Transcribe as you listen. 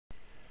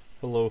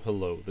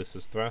Hello, this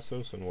is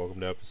Thrassoss, and welcome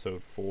to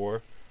episode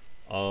 4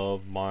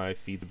 of my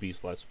Feed the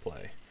Beast Let's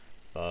Play.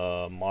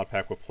 The mod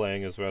pack we're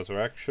playing is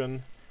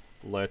Resurrection.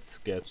 Let's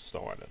get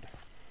started.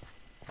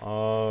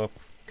 Kind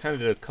of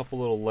did a couple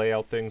little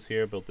layout things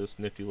here, built this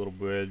nifty little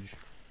bridge.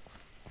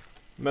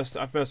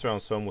 I've messed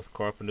around some with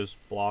carpenter's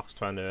blocks,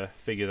 trying to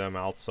figure them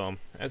out some.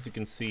 As you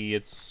can see,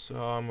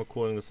 I'm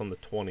recording this on the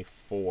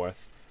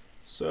 24th,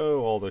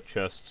 so all the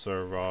chests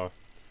are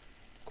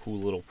cool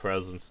little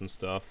presents and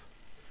stuff.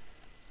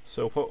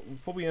 So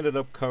what we ended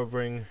up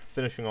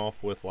finishing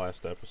off with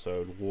last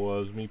episode,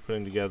 was me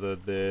putting together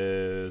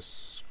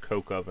this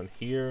coke oven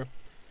here,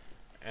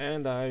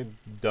 and I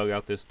dug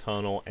out this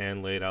tunnel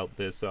and laid out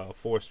this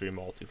forestry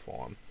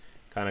multi-farm.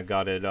 Kind of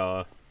got it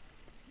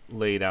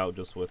laid out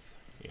just with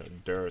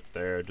dirt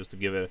there, just to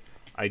give it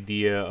an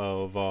idea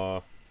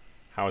of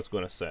how it's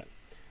going to set.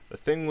 The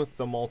thing with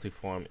the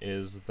multi-farm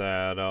is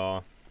that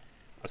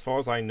as far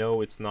as I know,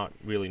 it's not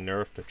really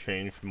nerfed or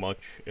changed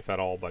much, if at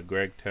all, by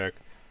Greg Tech.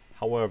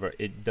 However,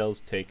 it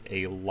does take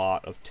a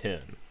lot of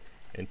tin,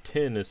 and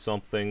tin is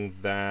something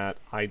that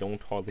I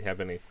don't hardly have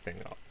anything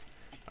of.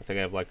 I think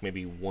I have like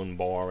maybe one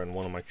bar in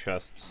one of my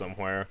chests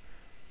somewhere.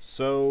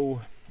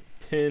 So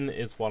tin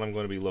is what I'm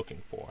going to be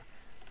looking for.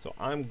 So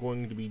I'm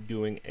going to be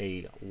doing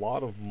a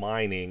lot of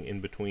mining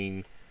in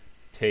between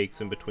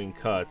takes, in between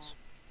cuts,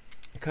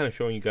 kind of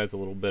showing you guys a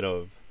little bit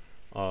of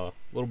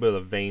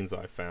the veins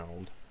I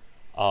found.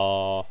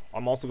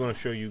 I'm also going to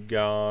show you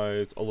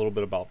guys a little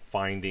bit about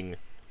finding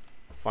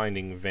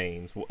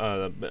veins,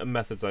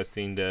 methods I've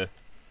seen to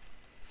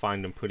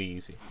find them pretty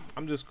easy.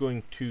 I'm just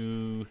going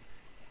to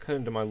cut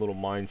into my little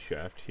mine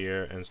shaft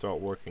here and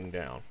start working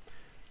down.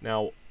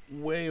 Now,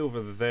 way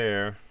over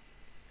there,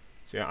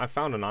 so yeah, I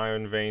found an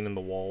iron vein in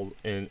the wall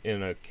in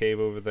a cave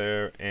over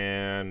there,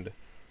 and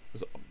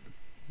there's a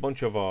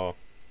bunch of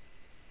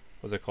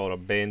what's it called,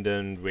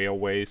 abandoned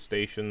railway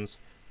stations,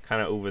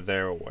 kind of over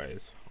there a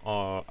ways,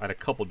 at a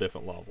couple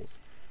different levels.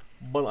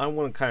 But I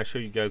want to kind of show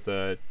you guys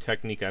a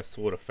technique I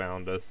sort of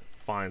found to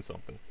find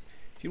something.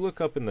 If you look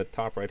up in the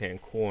top right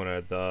hand corner,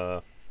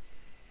 the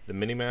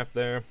mini-map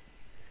there,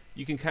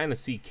 you can kind of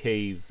see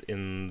caves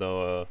in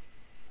the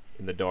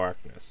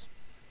darkness.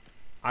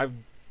 I've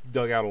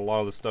dug out a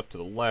lot of the stuff to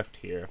the left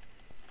here.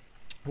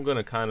 I'm going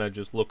to kind of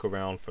just look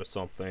around for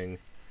something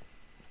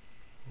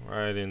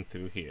right in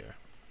through here.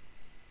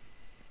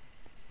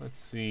 Let's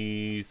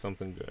see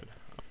something good.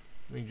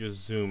 Let me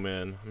just zoom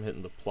in. I'm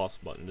hitting the plus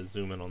button to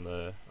zoom in on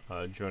the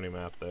journey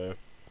map there.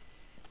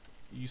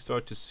 You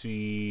start to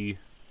see,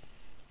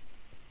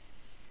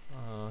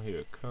 here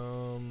it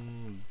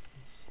comes.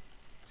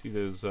 See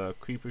those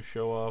creepers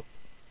show up,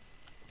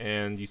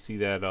 and you see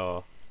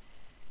that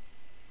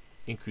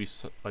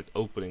increased like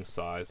opening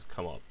size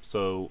come up.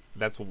 So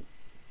that's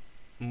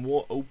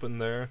more open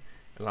there,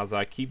 and as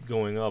I keep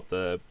going up,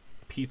 the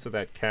piece of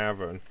that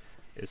cavern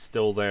is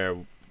still there,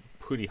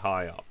 pretty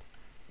high up.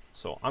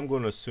 So I'm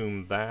going to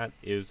assume that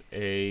is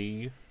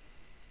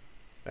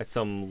that's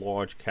some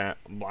large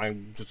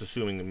I'm just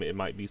assuming it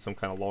might be some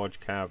kind of large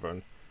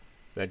cavern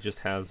that just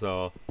has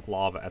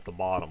lava at the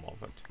bottom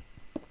of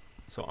it.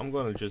 So I'm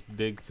going to just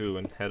dig through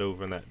and head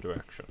over in that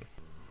direction.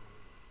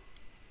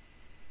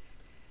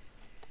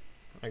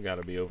 I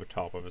gotta be over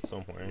top of it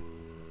somewhere.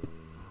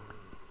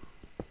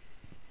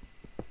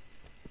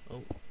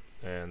 Oh,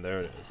 and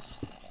there it is.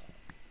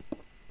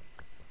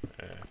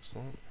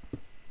 Excellent.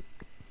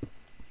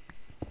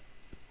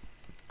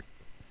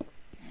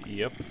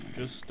 Yep,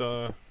 just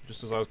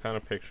as I was kind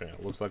of picturing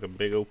it. Looks like a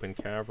big open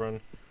cavern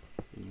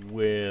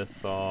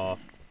with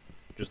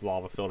just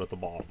lava filled at the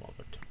bottom of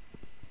it.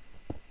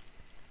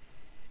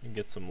 You can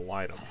get some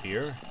light up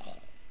here.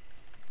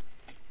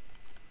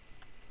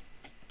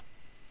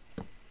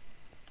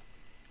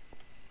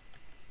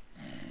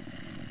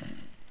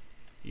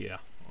 Yeah,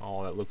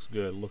 oh, that looks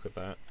good. Look at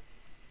that.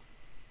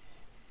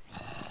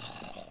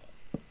 Oh,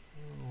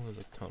 there's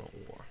a ton of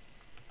ore.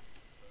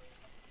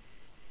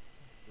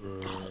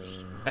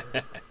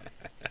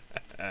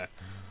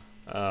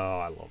 Oh,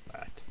 I love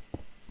that.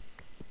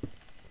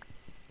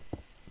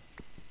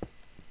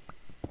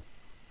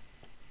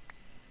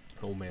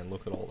 Oh man,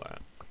 look at all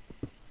that.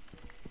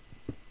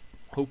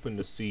 Hoping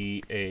to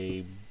see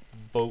a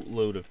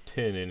boatload of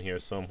tin in here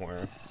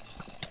somewhere,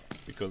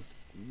 because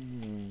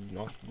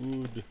not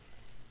good.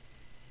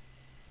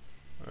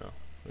 Well,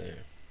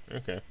 there.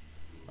 Okay,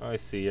 I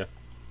see ya.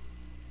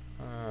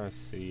 I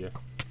see ya.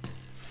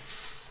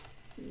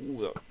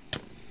 Ooh,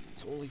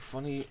 it's only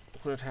funny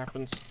when it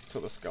happens to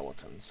the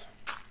skeletons.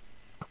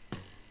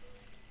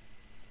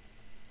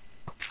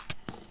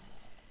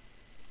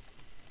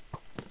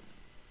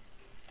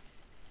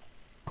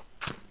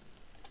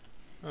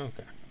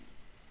 Okay.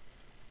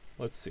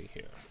 Let's see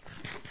here.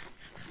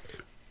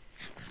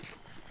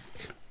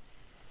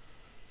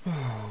 I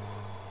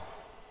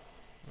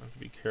have to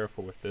be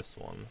careful with this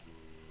one.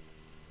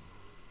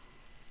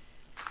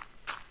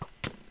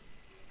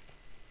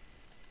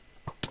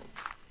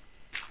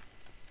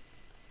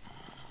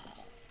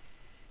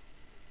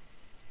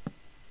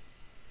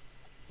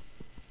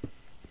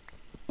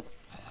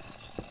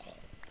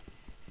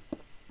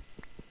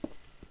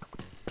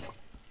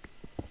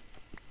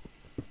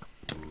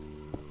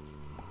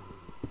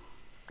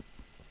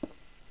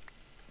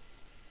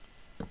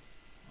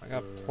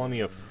 plenty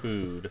of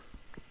food,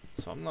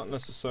 so I'm not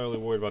necessarily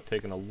worried about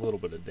taking a little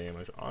bit of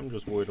damage. I'm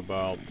just worried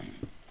about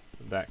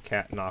that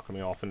cat knocking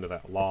me off into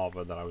that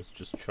lava that I was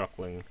just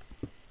chuckling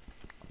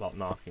about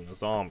knocking a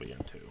zombie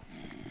into.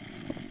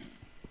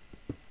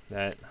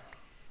 That...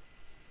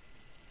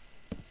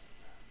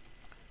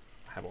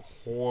 I have a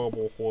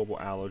horrible, horrible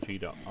allergy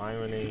to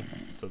irony,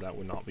 so that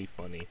would not be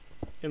funny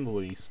in the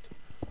least.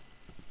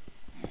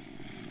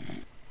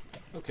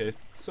 Okay,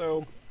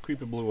 so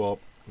creeper blew up,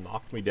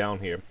 knocked me down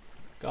here.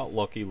 Got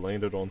lucky,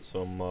 landed on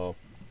some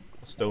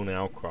stone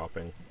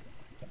outcropping.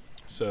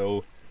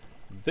 So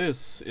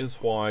this is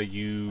why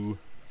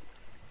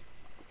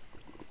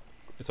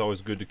it's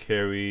always good to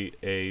carry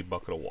a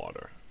bucket of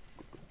water.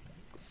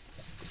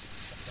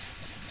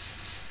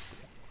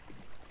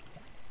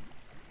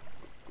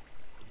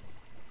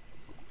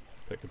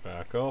 Pick it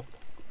back up.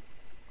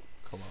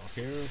 Come out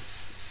here.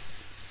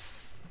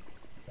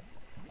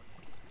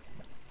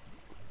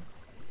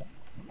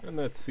 And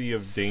that sea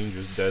of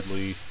dangerous,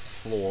 deadly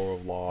floor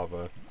of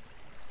lava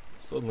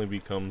suddenly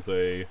becomes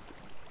a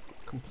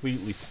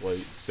completely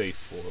safe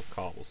floor of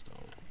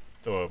cobblestone.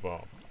 Or of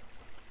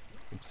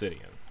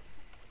obsidian.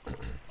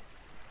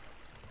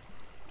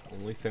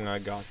 Only thing I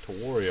got to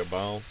worry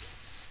about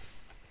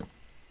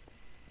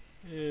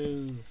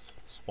is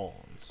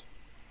spawns.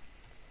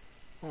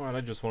 Alright,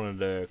 I just wanted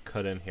to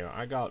cut in here.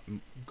 I got a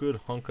good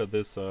hunk of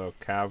this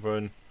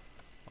cavern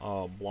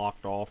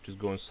blocked off, just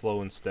going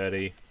slow and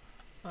steady.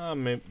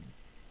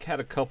 Had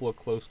a couple of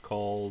close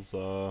calls,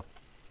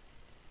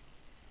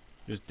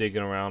 just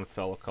digging around,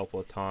 fell a couple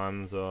of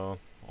times,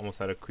 almost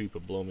had a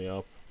creeper blow me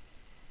up.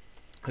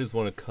 I just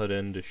want to cut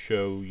in to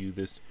show you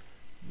this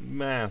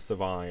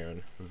massive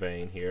iron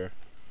vein here.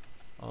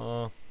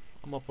 I'm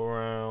up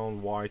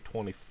around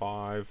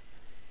Y25,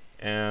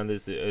 and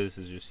this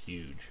is just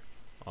huge.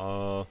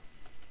 And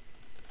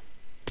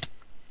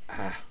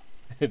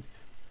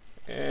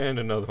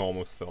another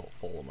almost fall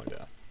of my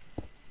death.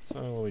 So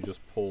let me just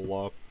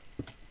pull up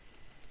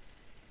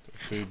some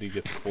food to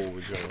get the full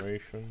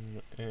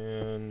regeneration,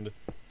 and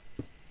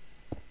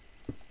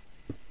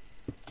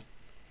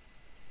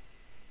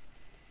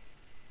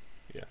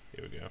yeah,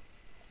 here we go.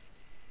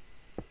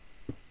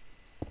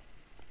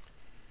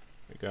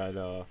 We got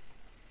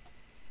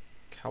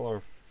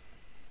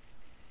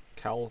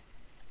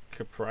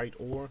calciprite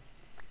ore.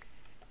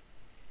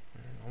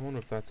 I wonder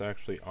if that's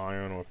actually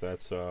iron or if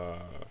that's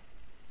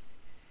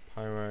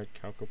pyrite,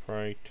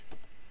 calciprite.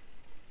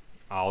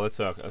 Oh, that's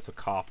a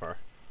copper.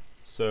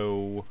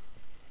 So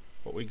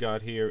what we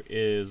got here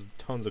is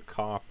tons of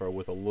copper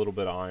with a little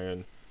bit of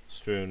iron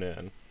strewn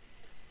in.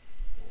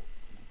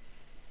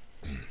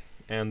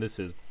 And this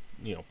is,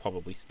 you know,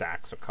 probably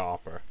stacks of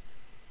copper.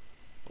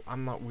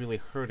 I'm not really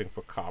hurting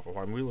for copper.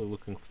 What I'm really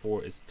looking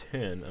for is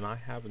tin, and I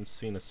haven't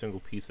seen a single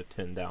piece of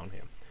tin down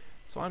here.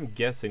 So I'm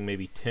guessing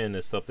maybe tin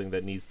is something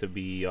that needs to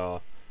be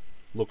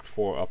looked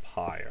for up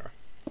higher.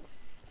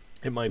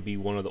 It might be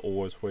one of the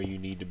ores where you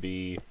need to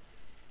be,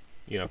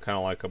 you know, kind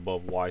of like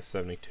above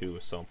Y72 or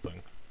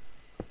something.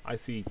 I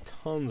see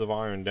tons of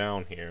iron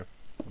down here,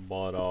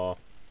 but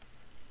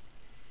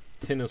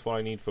tin is what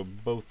I need for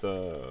both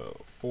the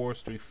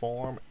forestry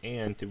farm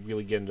and to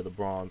really get into the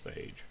Bronze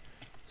Age.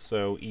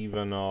 So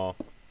even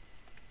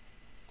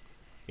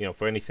you know,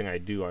 for anything I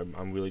do,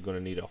 I'm really going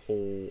to need a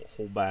whole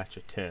batch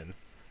of tin.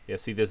 Yeah,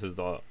 see, this is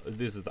the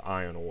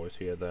iron ores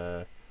here,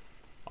 the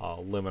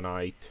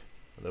limonite,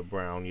 the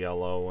brown,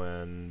 yellow,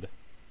 and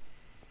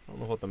I don't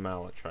know what the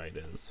malachite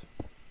is.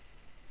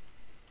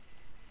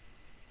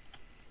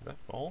 Did that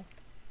fall?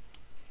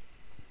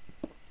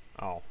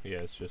 Oh, yeah,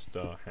 it's just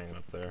hanging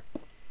up there.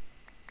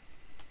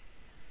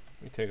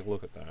 Let me take a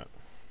look at that.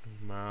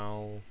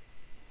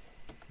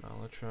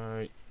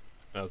 Malachite.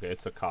 Okay,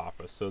 it's a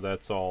copper, so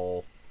that's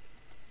all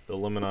the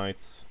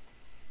limonites.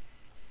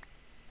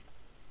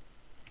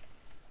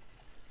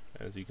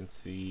 As you can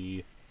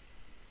see,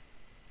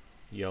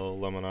 yellow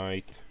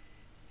limonite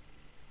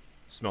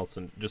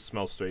just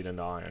smelts straight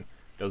into iron.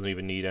 Doesn't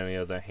even need any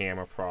of the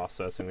hammer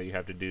processing that you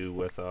have to do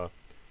with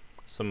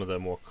some of the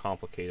more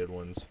complicated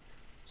ones.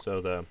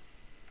 So the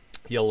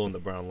yellow and the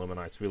brown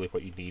limonite is really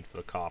what you need for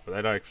the copper.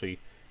 That actually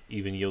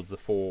even yields the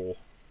full.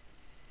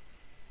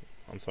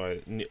 I'm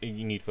sorry,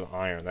 you need for the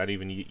iron. That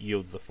even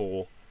yields the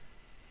full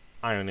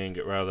iron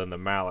ingot, rather than the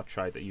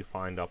malachite that you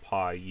find up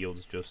high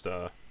yields just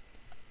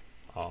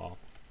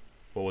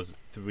what was it,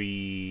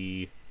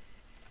 three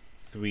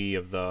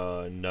of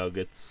the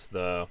nuggets,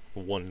 the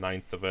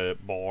 1/9 of a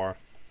bar.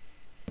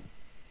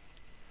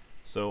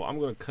 So I'm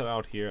going to cut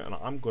out here, and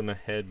I'm going to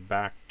head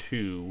back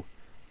to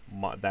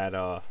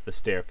the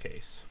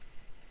staircase,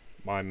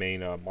 my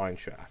main mine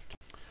shaft.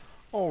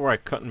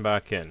 Alright, cutting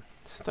back in.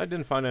 Since I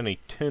didn't find any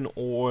tin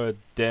ore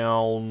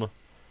down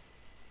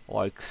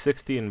like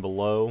 60 and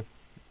below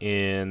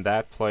in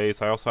that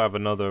place, I also have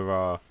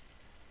another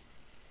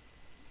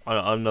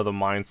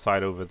mine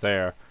site over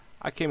there.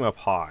 I came up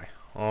high.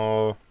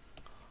 I'm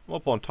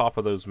up on top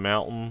of those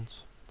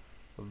mountains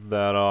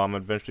that I'm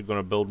eventually going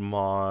to build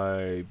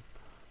my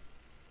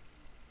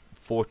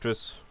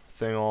fortress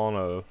thing on,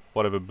 or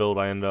whatever build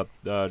I end up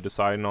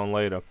deciding on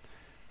later,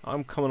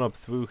 I'm coming up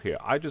through here.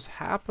 I just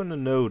happen to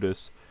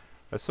notice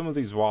that some of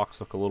these rocks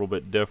look a little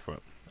bit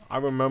different. I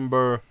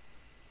remember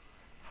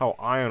how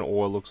iron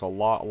ore looks a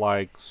lot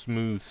like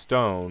smooth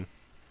stone,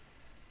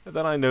 and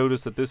then I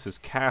noticed that this is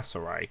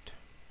cassiterite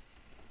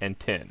and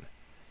tin.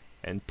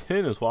 And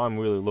tin is what I'm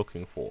really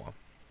looking for.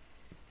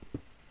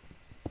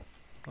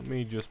 Let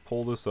me just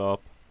pull this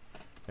up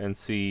and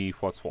see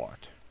what's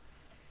what.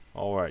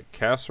 Alright,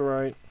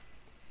 cassiterite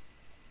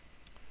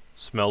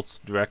smelts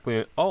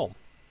directly. Oh,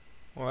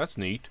 well, that's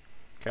neat.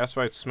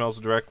 Cassiterite smelts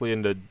directly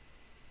into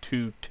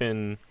 2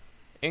 tin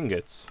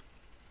ingots.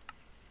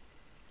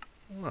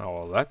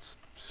 Well, that's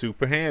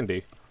super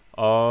handy.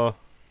 So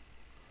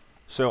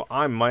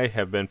I might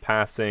have been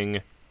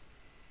passing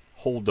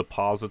whole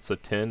deposits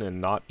of tin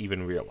and not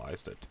even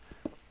realized it.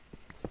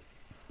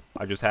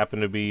 I just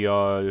happened to be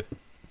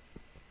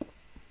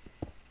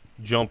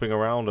jumping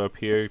around up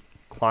here,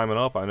 climbing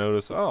up. I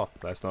noticed, oh,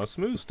 that's not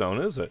smooth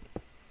stone, is it?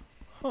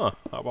 Huh,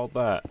 how about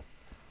that?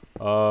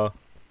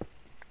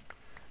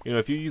 You know,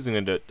 if you're using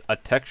a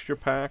texture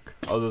pack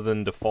other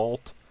than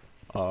default,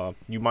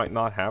 you might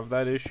not have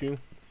that issue.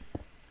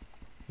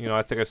 You know,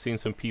 I think I've seen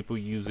some people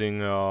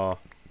using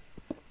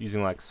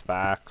like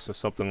SPACs or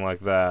something like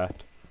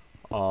that.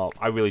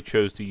 I really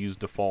chose to use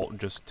default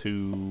just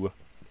to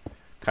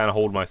kind of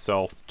hold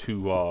myself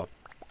to,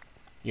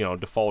 you know,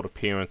 default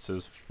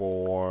appearances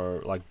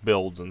for like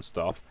builds and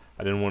stuff.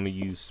 I didn't want to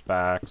use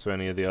SPACs or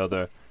any of the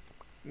other,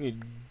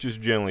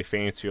 just generally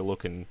fancier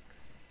looking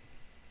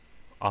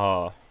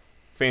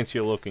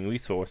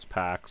resource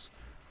packs,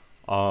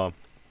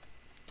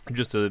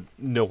 just to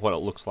know what it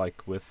looks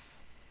like with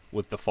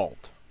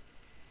default.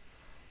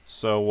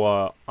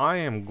 So I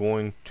am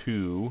going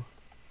to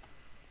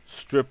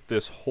strip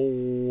this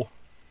whole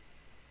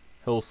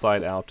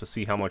hillside out to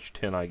see how much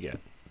tin I get.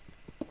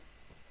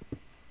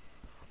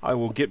 I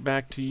will get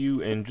back to you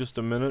in just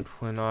a minute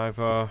when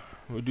I've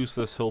reduced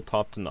this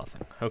hilltop to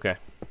nothing. Okay.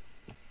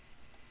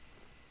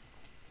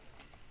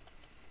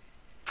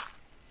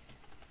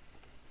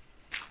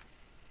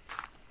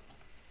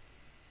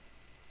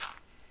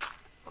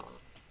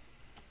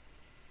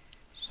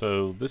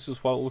 So this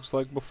is what it looks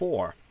like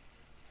before.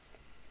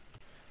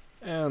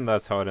 And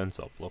that's how it ends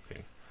up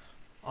looking.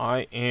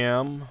 I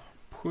am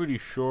pretty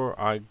sure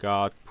I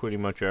got pretty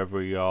much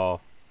every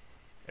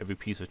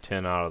piece of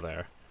tin out of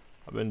there.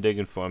 I've been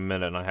digging for a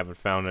minute and I haven't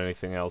found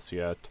anything else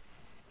yet.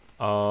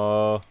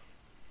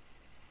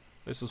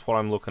 This is what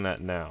I'm looking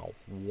at now.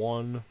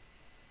 1,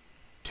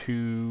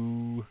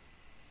 2,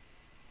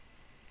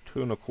 2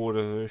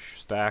 1/4-ish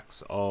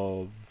stacks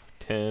of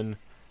tin.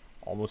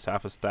 Almost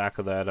half a stack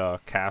of that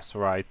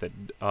cassiterite that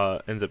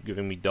ends up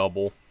giving me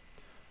double.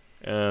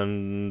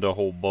 And a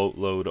whole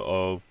boatload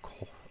of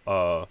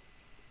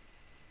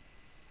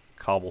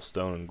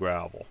cobblestone and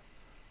gravel.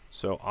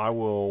 So I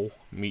will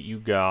meet you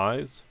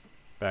guys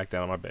back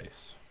down at my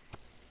base.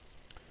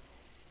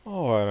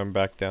 Alright, I'm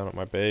back down at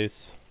my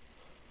base.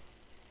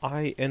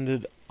 I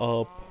ended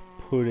up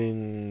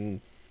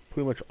putting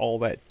pretty much all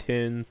that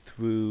tin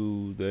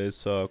through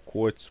this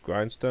quartz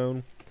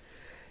grindstone.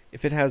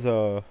 If it has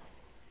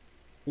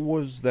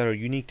ores that are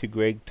unique to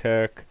Greg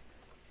Tech,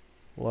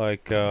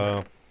 like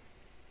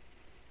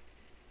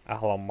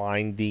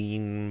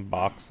alamindine,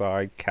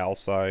 bauxite,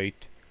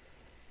 calcite,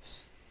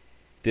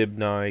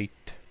 stibnite,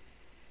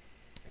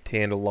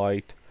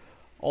 tantalite,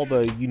 all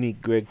the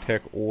unique Greg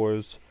Tech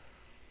ores,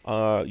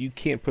 you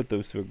can't put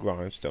those through a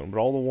grindstone, but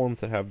all the ones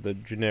that have the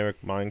generic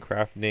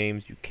Minecraft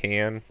names, you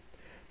can.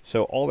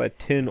 So all that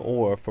tin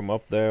ore from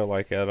up there,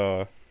 like at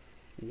a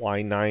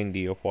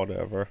Y90 or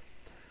whatever,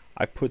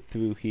 I put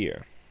through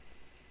here.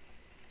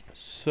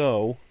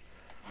 So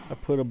I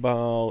put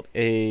about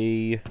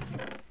well,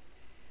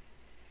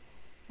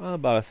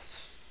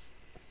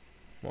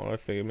 I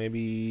figure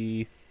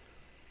maybe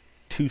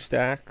 2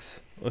 stacks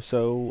or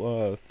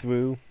so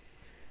through.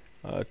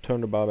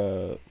 Turned about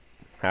a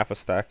half a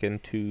stack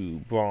into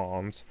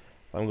bronze.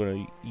 I'm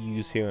going to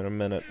use here in a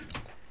minute.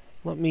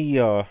 Let me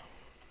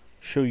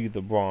show you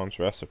the bronze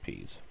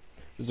recipes.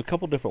 There's a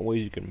couple different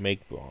ways you can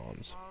make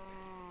bronze.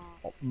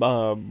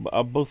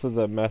 Both of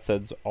the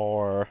methods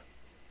are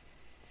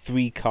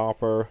 3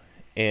 copper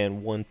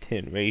and 1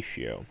 tin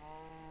ratio,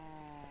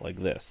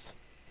 like this.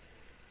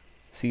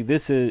 See,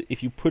 this is,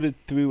 if you put it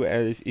through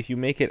as, if you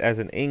make it as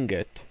an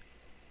ingot,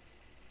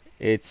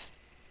 it's,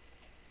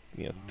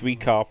 you know, 3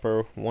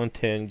 copper, 1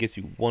 tin gives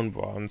you 1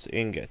 bronze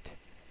ingot.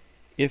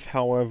 If,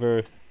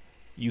 however,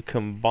 you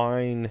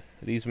combine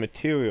these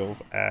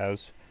materials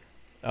as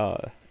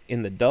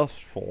in the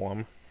dust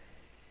form,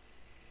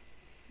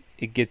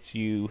 it gets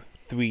you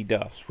 3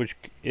 dust, which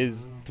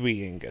is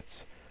 3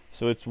 ingots.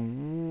 So it's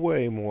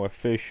way more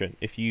efficient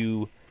if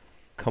you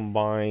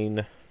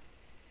combine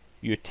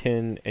your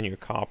tin and your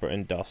copper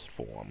in dust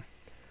form.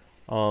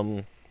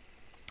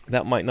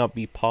 That might not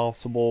be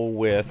possible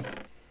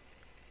with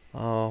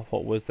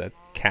what was that,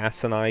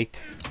 cassinite?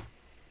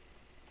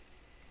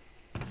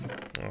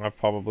 I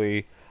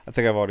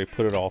think I've already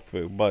put it all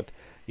through, but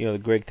you know, the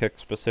Greg Tech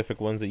specific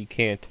ones that you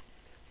can't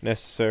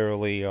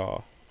necessarily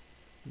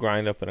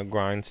grind up in a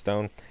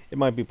grindstone. It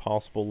might be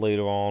possible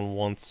later on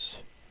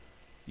once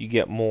you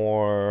get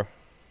more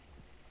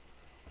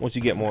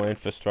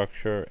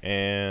infrastructure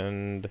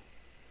and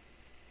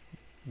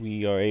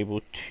we are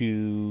able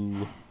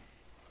to,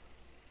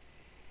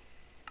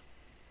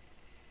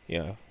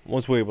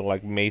 once we're able to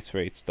like mace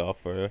rate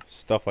stuff or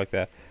stuff like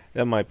that,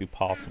 that might be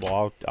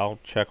possible. I'll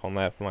check on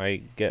that when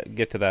I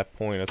get to that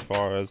point, as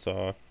far as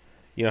how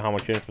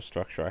much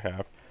infrastructure I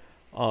have.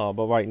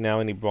 But right now,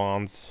 any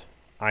bronze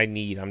I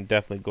need, I'm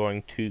definitely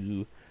going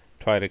to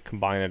try to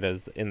combine it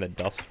as in the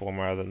dust form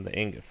rather than the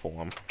ingot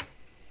form.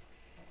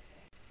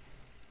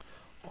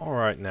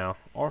 Alright, now,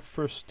 our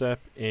first step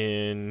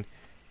in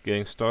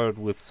getting started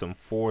with some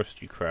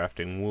forestry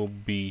crafting will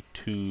be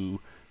to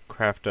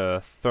craft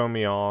a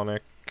thermionic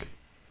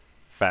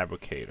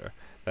fabricator.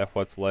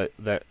 That's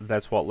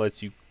what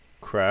lets you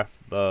craft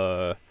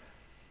the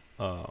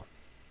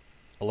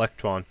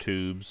electron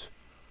tubes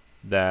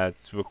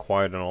that's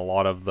required in a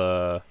lot of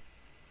the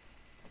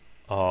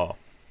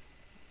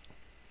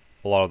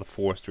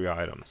forestry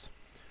items.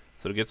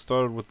 So to get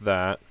started with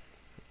that,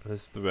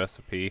 this is the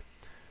recipe.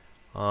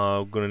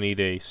 We're gonna need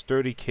a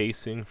sturdy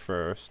casing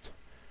first.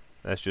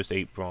 That's just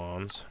 8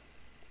 bronze.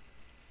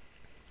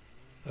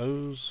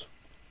 Those.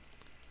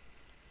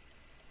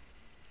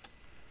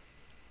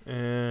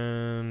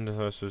 And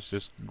this is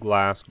just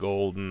glass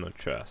gold in the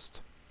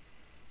chest.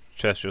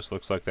 Chest just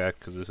looks like that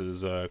because this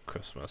is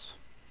Christmas.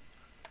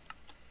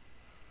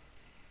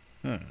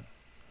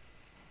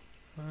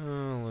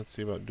 Let's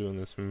see about doing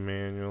this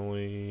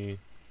manually.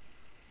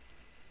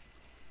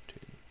 2,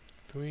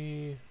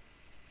 3.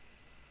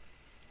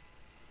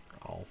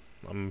 Oh,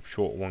 I'm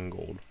short 1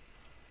 gold.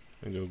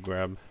 I'm gonna go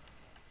grab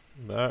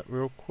that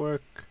real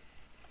quick.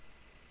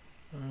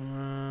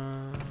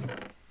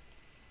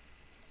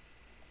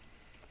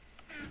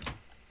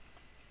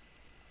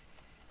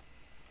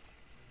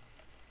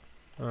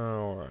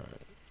 Alright.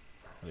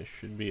 This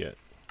should be it.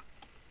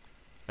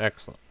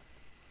 Excellent.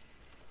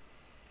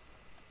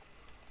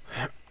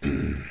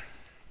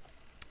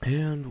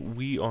 And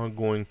we are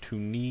going to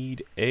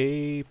need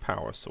a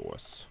power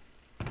source.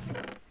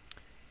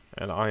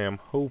 And I am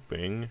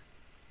hoping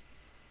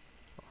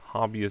a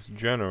hobbyist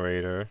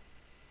generator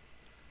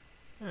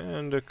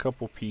and a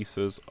couple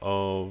pieces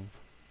of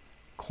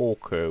coal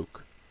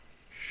coke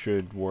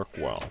should work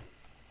well.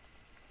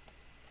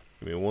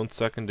 Give me 1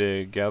 second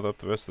to gather up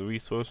the rest of the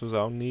resources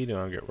I'll need, and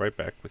I'll get right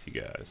back with you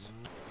guys.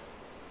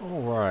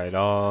 Alright,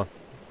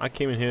 I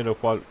came in here to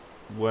what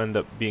will end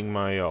up being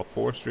my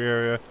forestry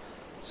area.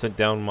 Sent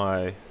down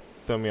my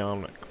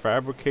thermionic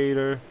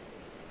fabricator.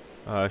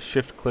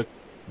 Shift click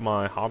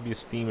my hobbyist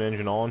steam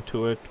engine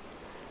onto it.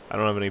 I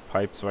don't have any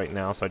pipes right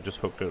now, so I just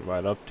hooked it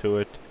right up to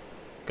it.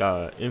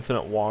 Got an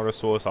infinite water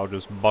source. I'll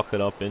just bucket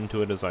up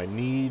into it as I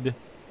need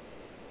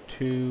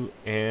to,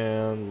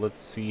 and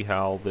let's see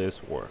how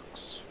this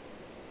works.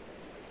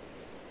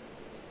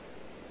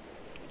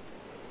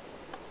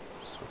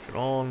 Switch it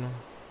on,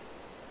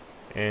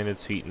 and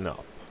it's heating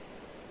up.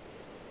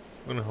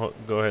 I'm gonna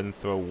go ahead and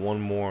throw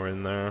 1 more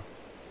in there.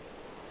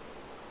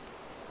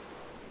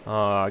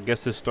 I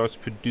guess this starts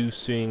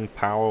producing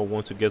power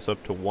once it gets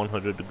up to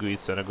 100 degrees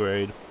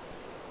centigrade.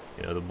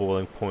 You know, the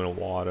boiling point of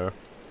water.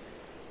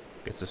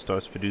 Guess it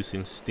starts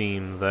producing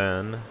steam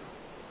then.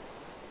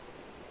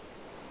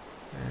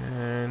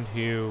 And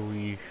here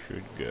we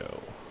should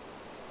go.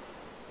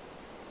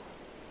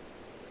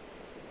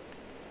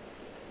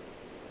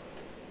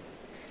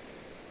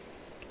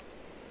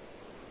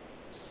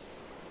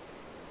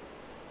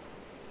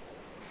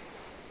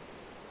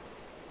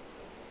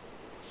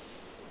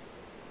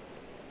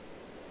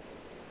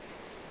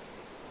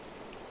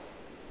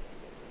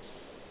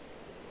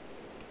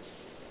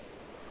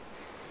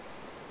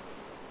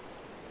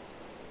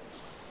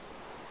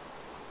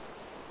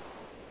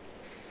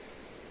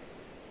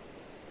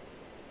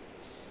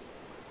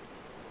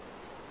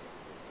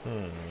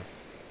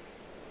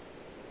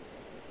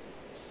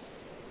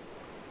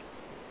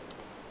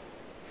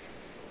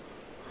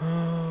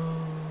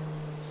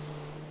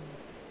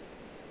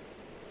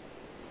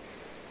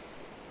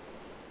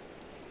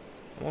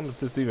 I wonder if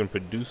this even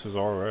produces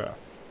RF.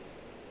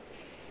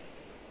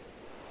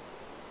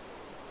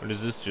 Or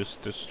does this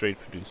just straight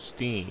produce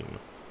steam?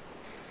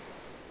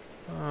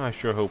 I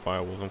sure hope I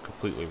wasn't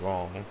completely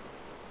wrong.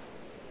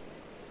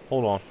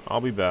 Hold on,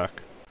 I'll be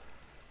back.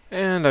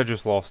 And I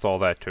just lost all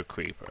that to a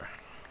creeper.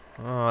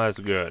 Oh, that's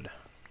good.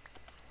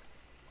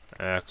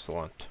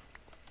 Excellent.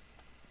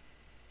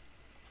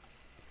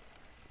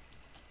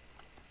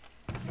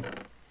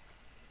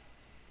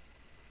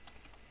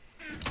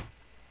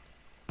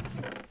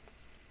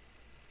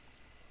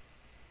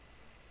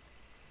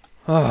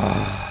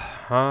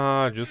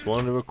 I just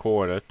wanted to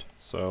record it,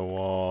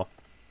 so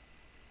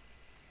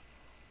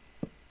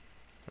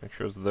make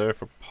sure it's there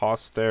for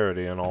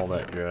posterity and all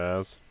that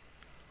jazz.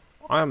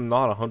 I'm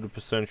not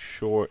 100%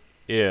 sure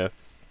if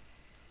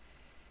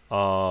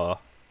a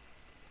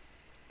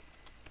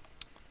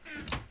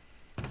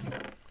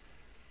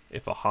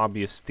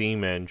hobbyist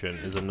steam engine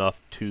is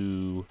enough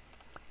to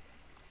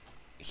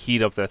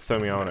heat up that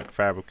thermionic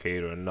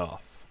fabricator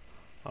enough.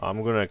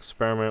 I'm going to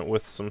experiment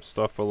with some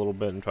stuff for a little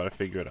bit and try to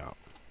figure it out.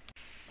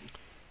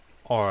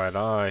 Alright,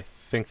 I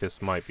think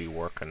this might be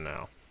working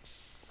now.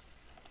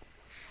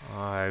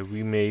 I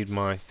remade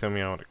my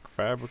thermionic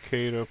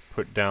fabricator,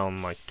 put down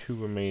my 2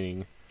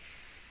 remaining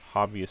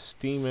hobbyist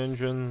steam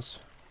engines,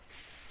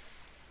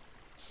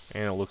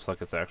 and it looks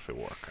like it's actually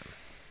working.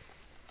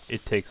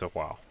 It takes a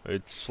while.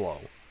 It's slow.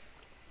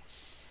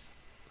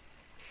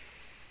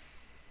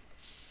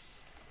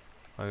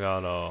 I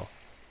got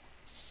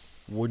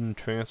wooden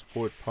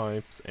transport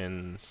pipes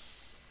and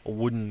a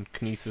wooden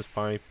kinesis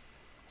pipe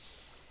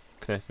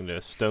connecting to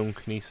a stone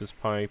kinesis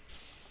pipe.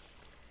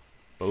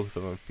 Both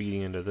of them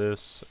feeding into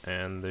this,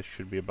 and this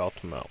should be about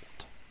to melt.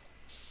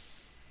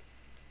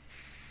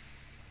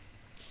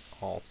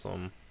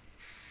 Awesome.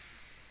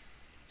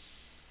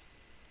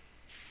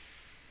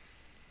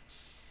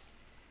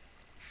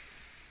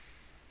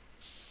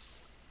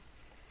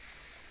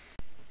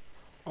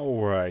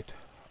 Alright.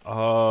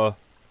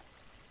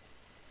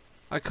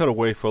 I cut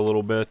away for a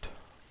little bit.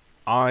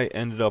 I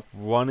ended up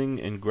running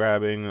and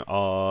grabbing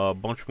a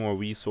bunch more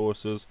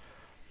resources.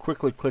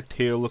 Quickly clicked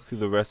here, looked through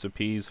the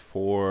recipes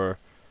for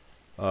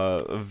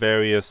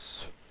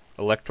various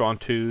electron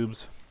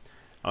tubes.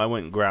 I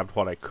went and grabbed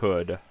what I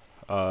could.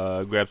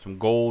 Grabbed some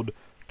gold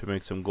to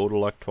make some gold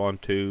electron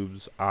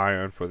tubes,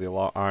 iron for the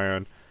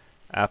iron,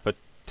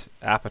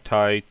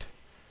 apatite,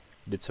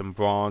 did some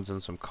bronze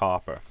and some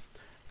copper.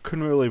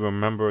 Couldn't really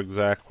remember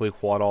exactly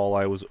what all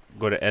I was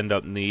going to end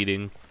up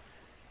needing,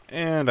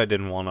 and I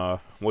didn't want to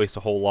waste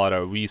a whole lot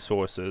of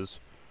resources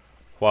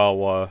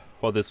while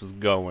this was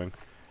going.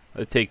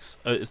 It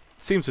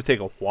seems to take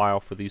a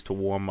while for these to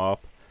warm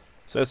up,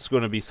 so that's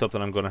going to be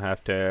something I'm going to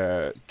have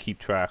to keep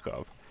track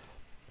of.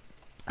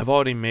 I've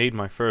already made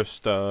my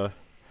first 9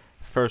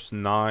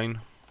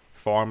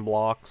 farm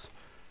blocks.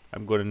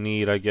 I'm going to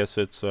need, I guess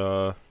it's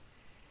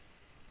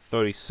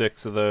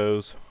 36 of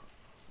those,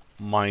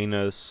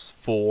 minus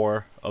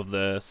 4 of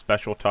the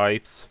special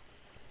types.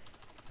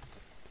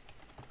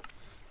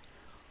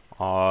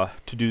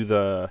 To do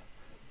the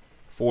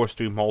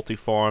Forestry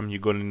multi-farm, you're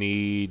going to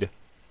need,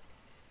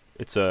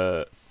 it's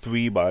a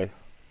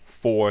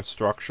 3x4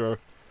 structure,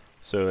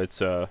 so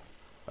it's a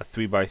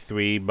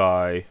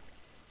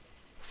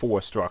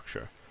 3x3x4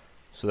 structure.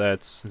 So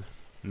that's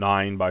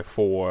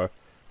 9x4,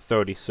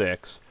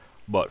 36.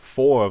 But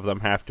 4 of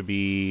them have to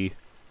be,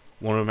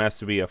 one of them has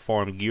to be a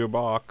farm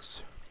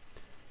gearbox,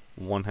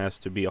 one has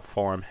to be a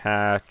farm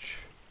hatch,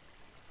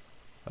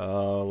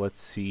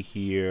 let's see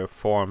here,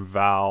 farm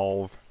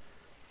valve,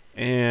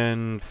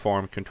 and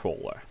farm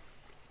controller.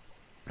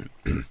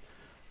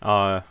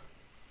 The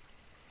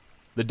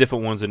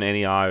different ones in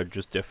NEI are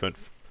just different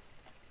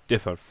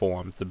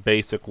forms. The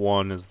basic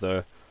one is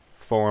the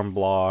farm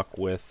block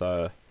with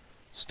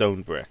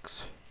stone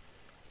bricks.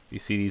 You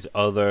see these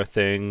other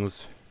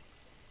things.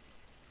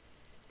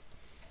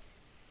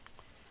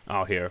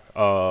 Oh, here.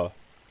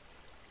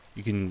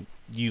 You can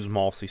use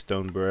mossy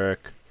stone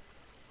brick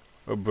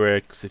or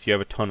bricks if you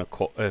have a ton of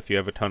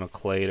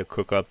clay to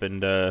cook up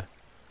into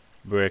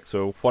bricks,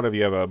 or whatever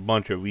you have a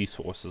bunch of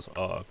resources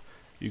of.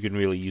 You can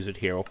really use it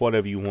here, or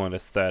whatever you want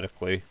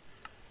aesthetically.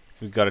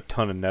 If you've got a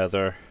ton of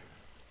nether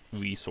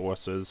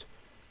resources,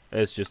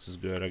 it's just as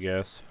good, I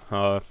guess.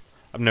 I've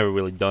never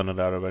really done it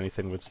out of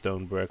anything with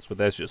stone bricks, but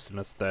that's just an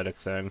aesthetic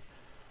thing.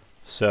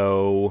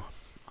 So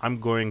I'm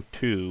going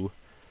to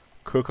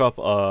cook up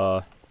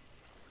I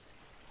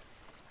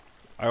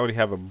already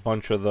have a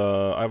bunch of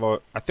the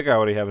I think I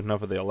already have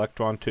enough of the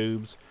electron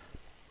tubes.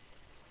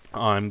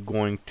 I'm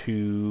going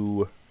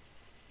to,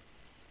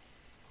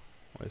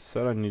 I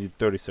said I needed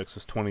 36,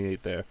 there's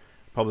 28 there.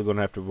 Probably going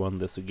to have to run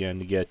this again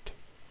to get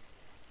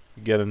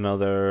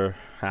another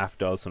half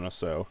dozen or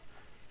so.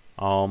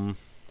 Oh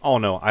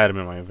no, I had them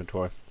in my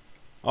inventory.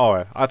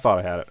 Alright, I thought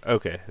I had it.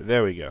 Okay,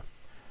 there we go.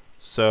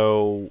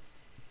 So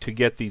to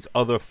get the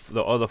other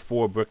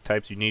 4 brick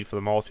types you need for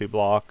the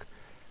multi-block,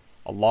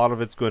 a lot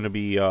of it's going to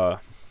be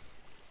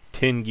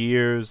tin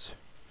gears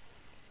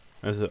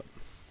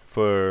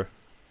for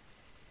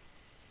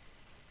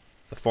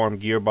the farm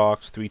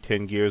gearbox, 3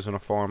 tin gears in a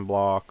farm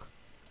block,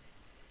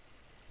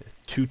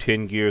 2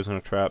 tin gears in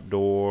a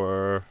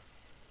trapdoor,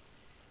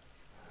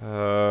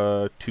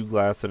 2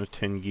 glass in a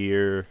tin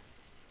gear,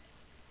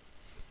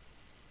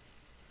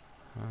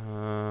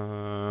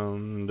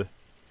 and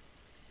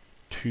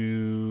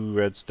 2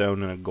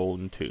 redstone and a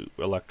golden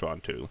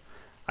electron tube.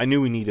 I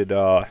knew we needed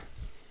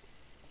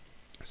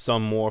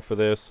some more for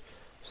this,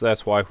 so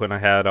that's why when I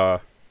had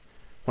it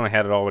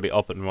already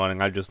up and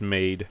running, I just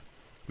made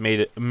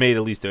at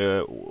least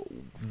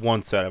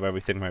one set of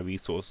everything my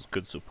resources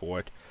could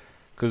support.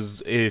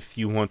 Because if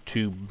you want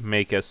to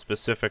make a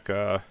specific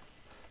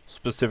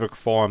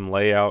farm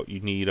layout,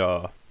 you need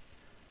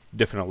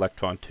different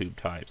electron tube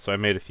types. So I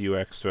made a few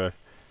extra,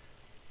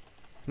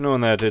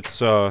 knowing that it's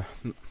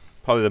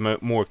probably the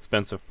more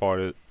expensive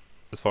part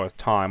as far as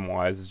time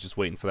wise is just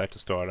waiting for that to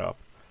start up.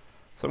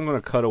 So I'm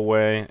going to cut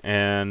away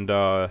and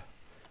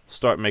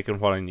start making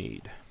what I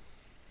need.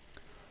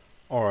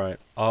 Alright,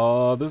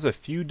 there's a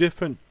few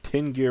different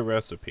tin gear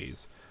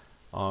recipes.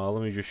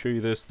 Let me just show you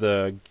this.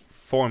 The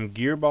farm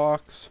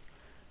gearbox,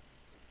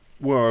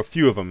 well, a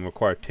few of them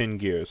require tin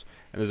gears,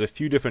 and there's a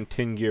few different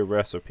tin gear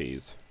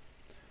recipes.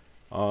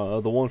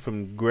 The one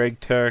from Greg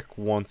Tech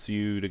wants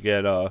you to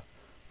get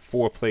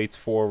 4 plates,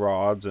 4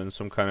 rods, and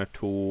some kind of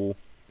tool.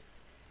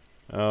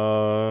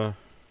 The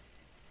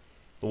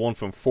one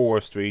from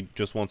Forestry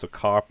just wants a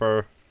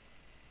copper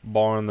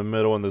bar in the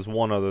middle, and there's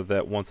one other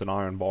that wants an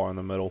iron bar in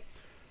the middle.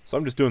 So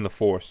I'm just doing the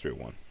Forestry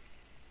one,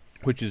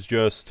 which is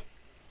just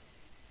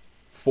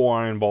 4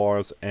 iron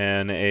bars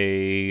and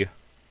a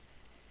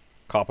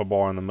copper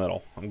bar in the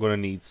middle. I'm going to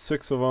need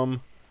 6 of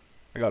them.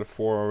 I got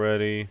 4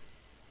 already.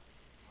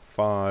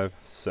 5,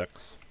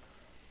 6.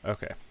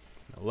 Okay.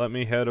 Now let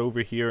me head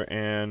over here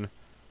and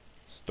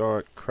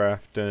start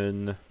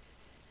crafting,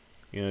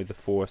 the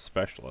 4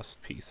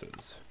 specialist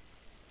pieces.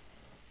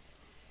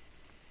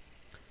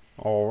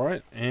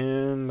 Alright,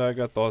 and I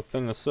got the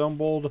thing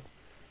assembled.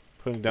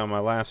 Putting down my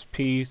last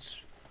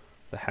piece.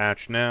 The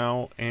hatch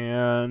now,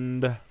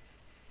 and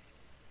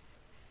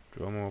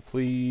drum roll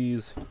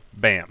please.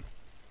 Bam.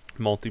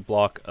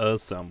 Multi-block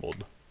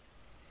assembled.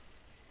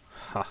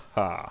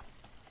 Haha.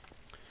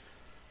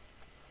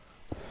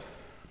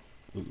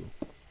 Ooh.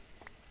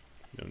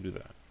 Don't do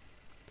that.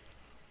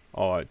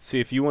 Alright,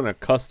 see, if you want to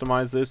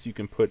customize this, you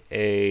can put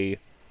a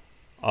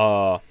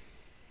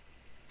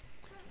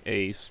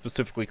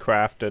specifically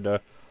crafted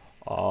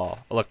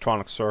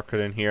electronic circuit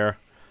in here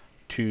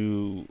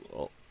to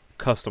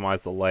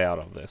customize the layout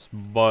of this,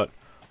 but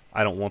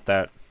I don't want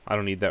that. I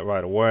don't need that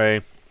right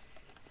away.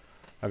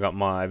 I got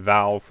my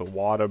valve for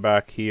water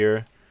back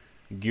here,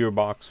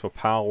 gearbox for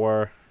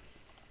power.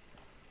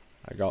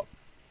 I got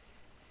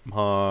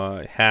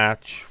my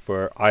hatch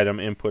for item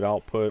input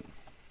output,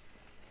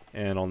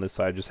 and on this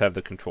side I just have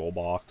the control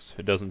box.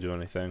 It doesn't do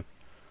anything.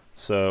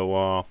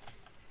 So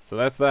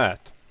that's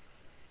that.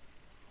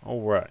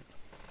 Alright.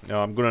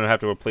 Now I'm gonna have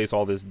to replace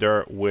all this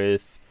dirt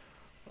with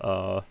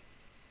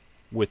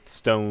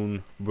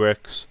stone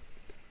bricks,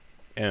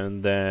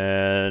 and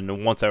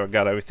then once I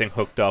got everything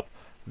hooked up,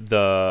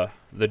 the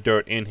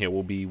dirt in here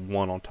will be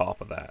one on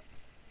top of that.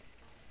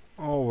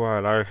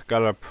 Alright, I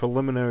got a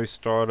preliminary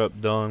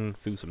startup done.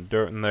 Threw some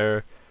dirt in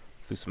there,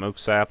 threw some oak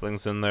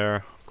saplings in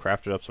there,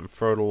 crafted up some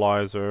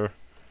fertilizer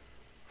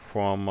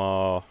from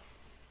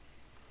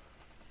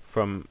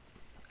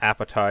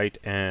apatite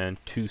and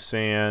 2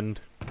 sand.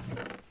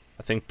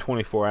 I think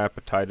 24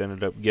 apatite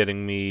ended up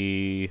getting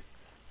me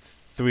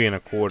 3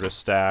 1/4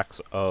 stacks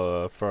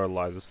of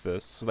fertilizers.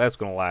 So that's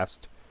gonna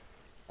last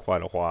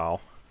quite a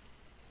while.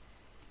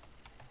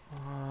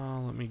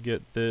 Let me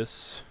get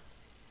this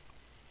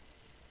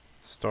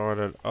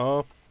started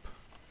up.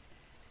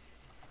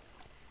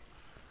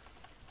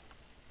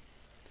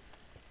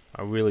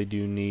 I really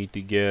do need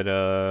to get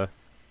an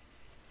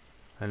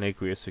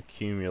aqueous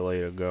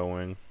accumulator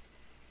going,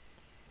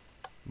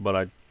 but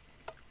I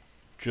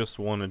just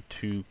wanted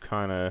to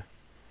kind of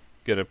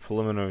get a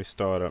preliminary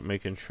startup,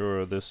 making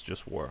sure this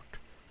just worked.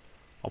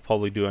 I'll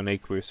probably do an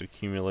aqueous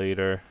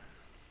accumulator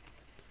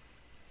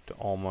to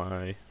all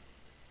my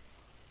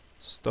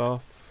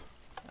stuff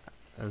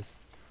as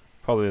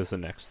probably as the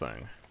next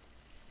thing.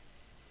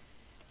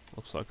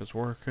 Looks like it's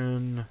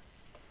working.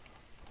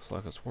 Looks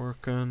like it's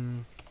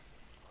working.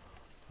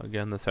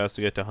 Again, this has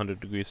to get to 100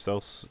 degrees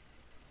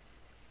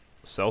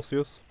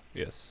Celsius?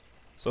 Yes.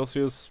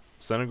 Celsius?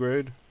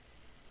 Centigrade?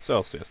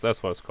 Celsius,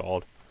 that's what it's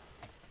called.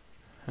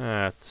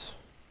 That's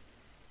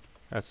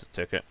a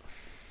ticket.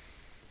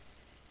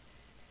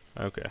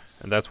 Okay,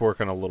 and that's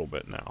working a little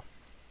bit now.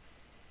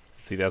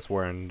 See, that's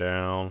wearing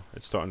down.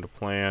 It's starting to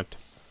plant.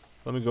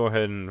 Let me go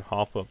ahead and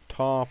hop up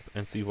top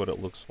and see what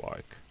it looks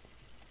like.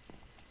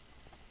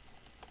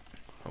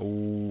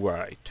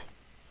 Alright.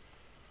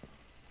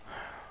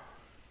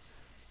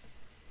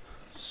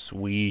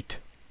 Sweet.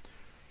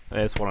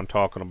 That's what I'm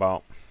talking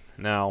about.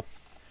 Now,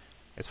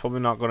 it's probably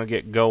not going to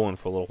get going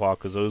for a little while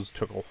because those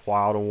took a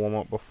while to warm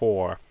up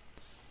before.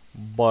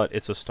 But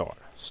it's a start.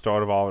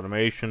 Start of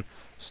automation.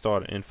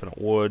 Start of infinite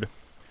wood.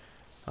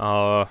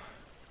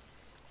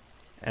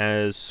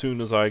 As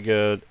soon as I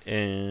get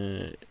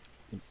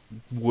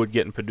wood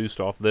getting produced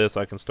off this,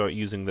 I can start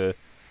using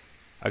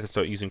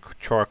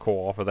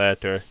charcoal off of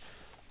that to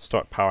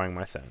start powering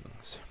my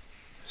things.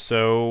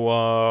 So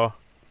I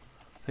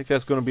think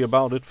that's going to be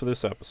about it for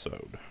this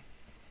episode.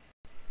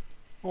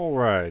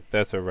 Alright,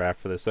 that's a wrap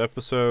for this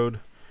episode.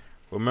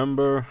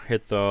 Remember,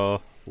 hit the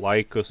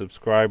like or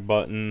subscribe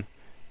button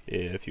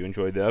if you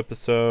enjoyed the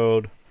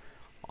episode.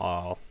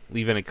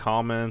 Leave any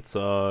comments,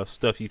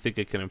 stuff you think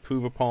it can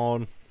improve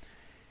upon.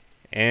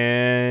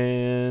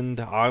 And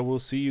I will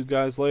see you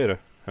guys later.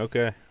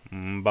 Okay,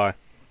 bye.